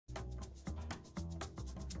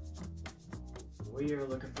We are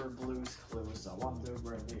looking for Blue's Clues, so I wonder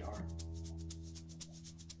where they are.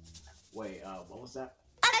 Wait, what was that?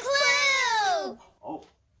 A clue! Oh,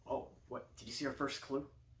 what? Did you see our first clue?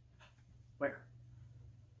 Where?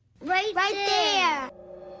 Right there!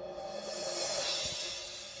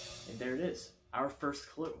 And there it is, our first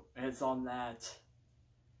clue. And it's on that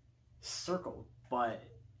circle, but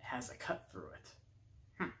has a cut through it.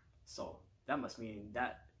 So that must mean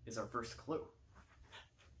that is our first clue.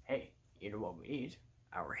 Hey, you know what we need?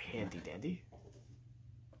 Our handy dandy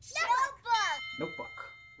notebook.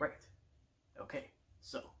 Right. Okay,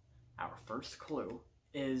 so our first clue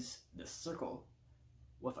is the circle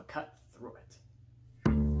with a cut through it.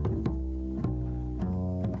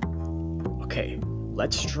 Okay,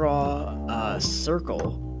 let's draw a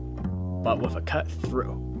circle but with a cut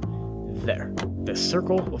through. There, the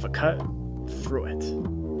circle with a cut through it.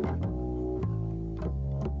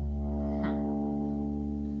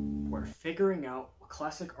 We're figuring out what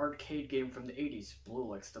classic arcade game from the 80s Blue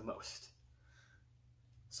likes the most.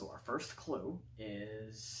 So our first clue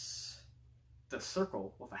is the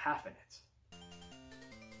circle with a half in it.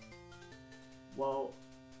 Well,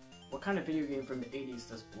 what kind of video game from the 80s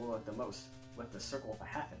does Blue like the most with the circle with a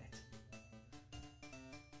half in it?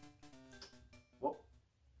 Well,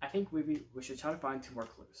 I think we should try to find 2 more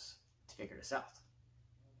clues to figure this out.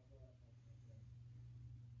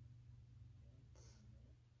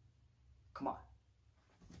 Come on.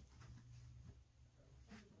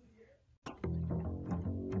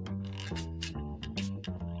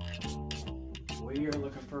 We are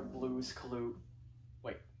looking for Blue's clue.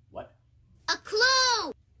 Wait, what? A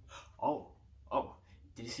clue! Oh,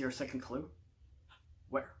 did you see our second clue?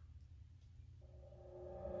 Where?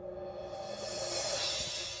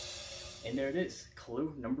 And there it is,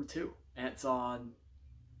 clue number 2. And it's on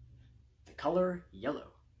the color yellow.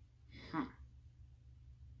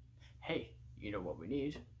 Hey, you know what we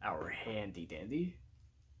need? Our handy dandy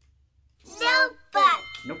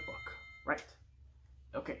notebook. Right.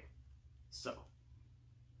 Okay, so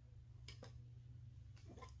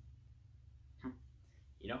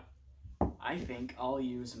you know, I think I'll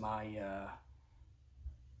use my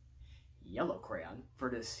yellow crayon for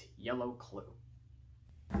this yellow clue.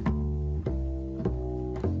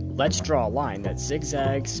 Let's draw a line that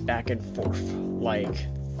zigzags back and forth, like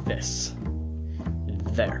this.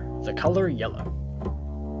 There, the color yellow.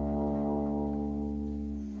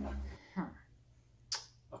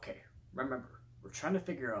 Okay, remember, we're trying to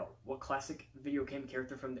figure out what classic video game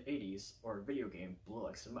character from the 80s or video game Blue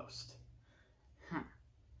likes the most.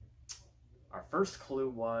 Our first clue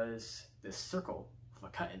was this circle with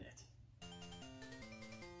a cut in it.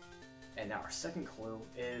 And our second clue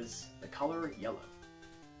is the color yellow.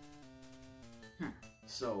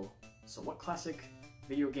 So what classic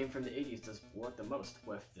video game from the 80s does Blue like the most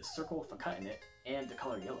with the circle with a cut in it and the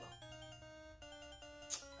color yellow?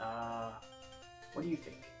 What do you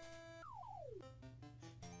think?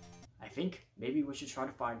 I think maybe we should try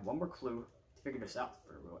to find 1 more clue to figure this out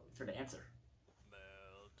for the answer.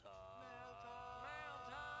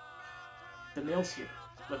 The mail's here.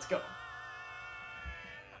 Let's go.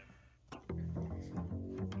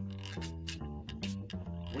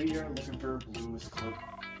 We are looking for Blue's clue.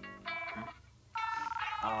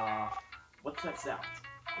 What's that sound?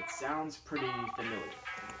 It sounds pretty familiar.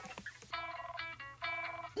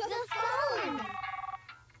 The phone!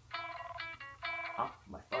 Huh?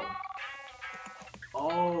 My phone?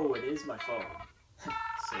 Oh, it is my phone.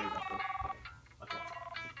 Sorry about that.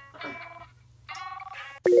 Okay.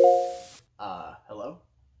 Hello?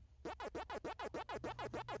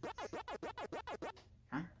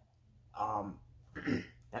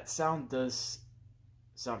 That sound does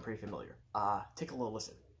sound pretty familiar. Take a little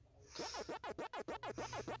listen.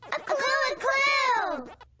 A clue!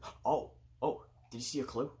 Oh, did you see a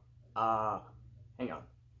clue? Hang on.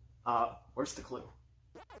 Where's the clue?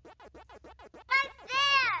 Right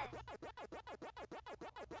there!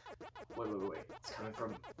 Wait. It's coming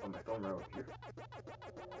from my phone right over here.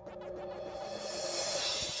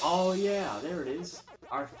 Oh yeah, there it is.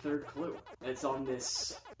 Our third clue. It's on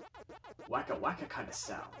this wacka wacka kind of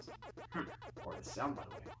sound. Or the sound, by the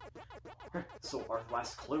way. So our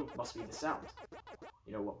last clue must be the sound.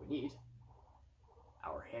 You know what we need?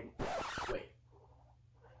 Our hand. Wait.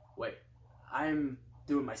 I'm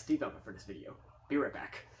doing my Steve outfit for this video. Be right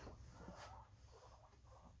back.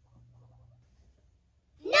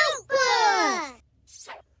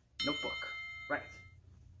 Notebook. Right.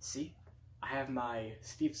 See? I have my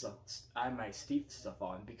Steve stuff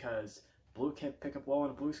on because Blue can't pick up well on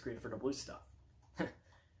a blue screen for the blue stuff.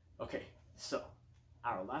 Okay, so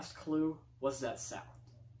our last clue was that sound.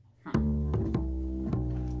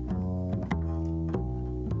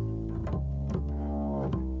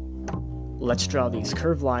 Let's draw these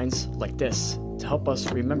curved lines like this to help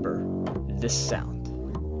us remember this sound.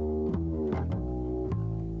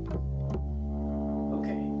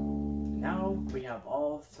 Okay, now we have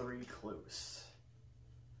all 3 clues.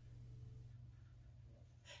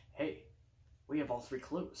 Hey, we have all 3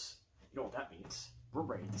 clues. You know what that means? We're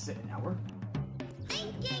ready to sit in our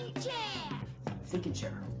Thinking chair. thinking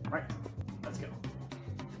chair. Right, let's go.